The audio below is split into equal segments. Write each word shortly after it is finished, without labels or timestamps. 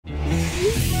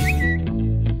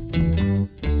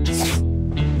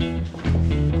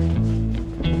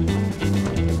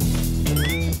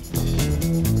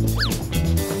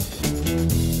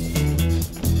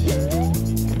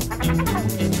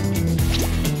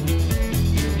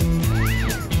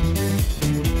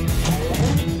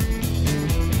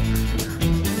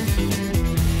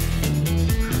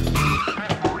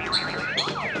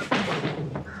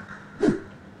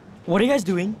What are you guys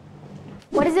doing?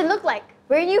 What does it look like?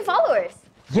 We're new followers.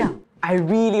 Yeah, I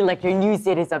really like your new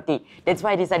status update. That's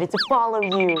why I decided to follow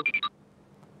you.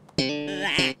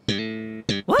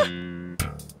 What?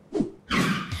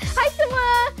 Hai semua!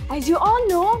 As you all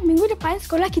know, minggu depan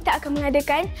sekolah kita akan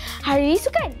mengadakan Hari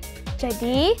Sukan.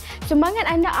 Jadi, sumbangan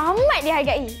anda amat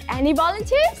dihargai. Any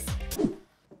volunteers?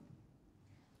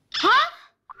 Huh?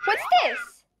 What's this?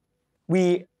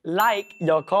 We like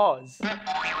your cause.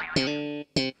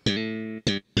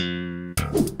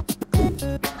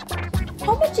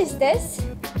 How much is this?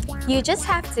 You just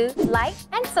have to like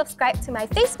and subscribe to my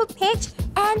Facebook page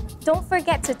and don't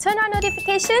forget to turn on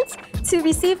notifications to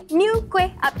receive new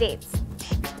kuih updates.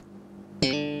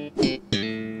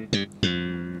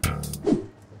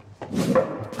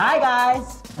 Hi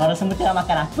guys! Kalau semua tengah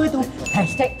makan apa tu?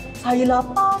 #saya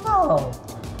lapar tau.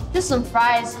 Just some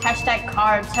fries,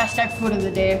 #carbs, #food of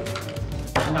the day.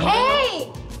 Hey!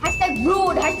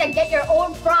 #rude, #get your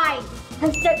own fries.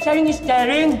 #sharing is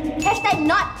caring.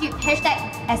 #not cute,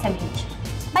 #SMH.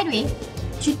 By the way,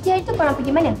 cuti hari tu korang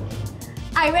pergi mana?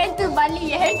 I went to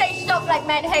Bali, #shop like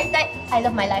mad, #I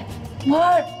love my life.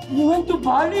 What? You went to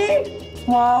Bali?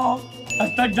 Wow!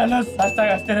 #jealous, #I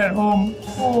stay at home.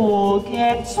 Oh,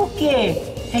 it's okay.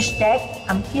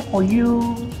 #I'm here for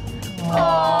you.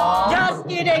 Just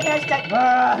kidding,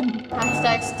 #run.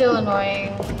 Still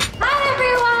annoying. Hi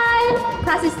everyone!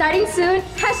 Class is starting soon.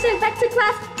 #back to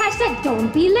class, #don't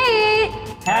be late.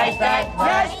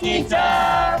 #yes,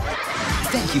 teacher.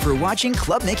 Thank you for watching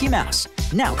Club Mickey Mouse.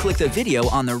 Now click the video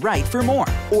on the right for more,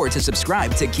 or to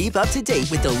subscribe to keep up to date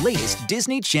with the latest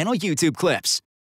Disney Channel YouTube clips.